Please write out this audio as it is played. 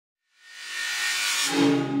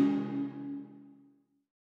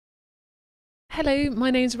Hello, my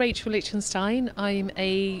name's Rachel Lichtenstein. I'm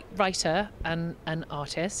a writer and an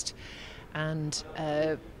artist, and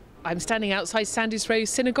I'm standing outside Sandys Row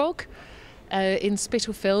Synagogue in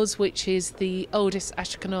Spitalfields, which is the oldest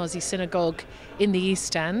Ashkenazi synagogue in the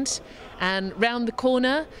East End. And round the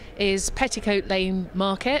corner is Petticoat Lane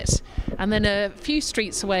Market, and then a few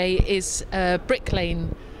streets away is Brick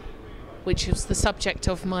Lane, which is the subject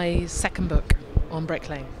of my second book on Brick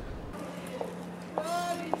Lane.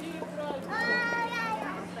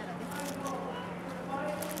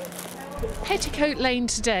 Petticoat Lane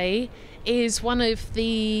today is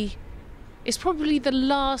probably the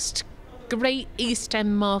last great East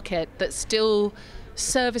End market that still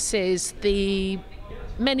services the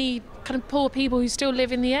many kind of poor people who still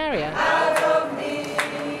live in the area.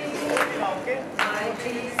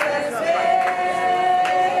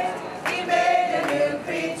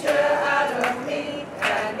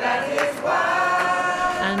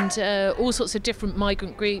 And all sorts of different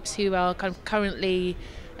migrant groups who are kind of currently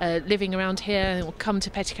living around here and will come to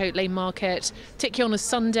Petticoat Lane Market, particularly on a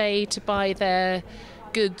Sunday, to buy their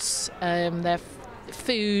goods, their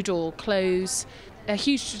food or clothes. A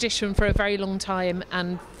huge tradition for a very long time,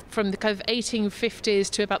 and from the kind of 1850s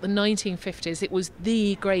to about the 1950s, it was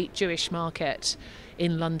the great Jewish market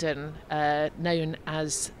in London, known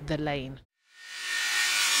as the Lane.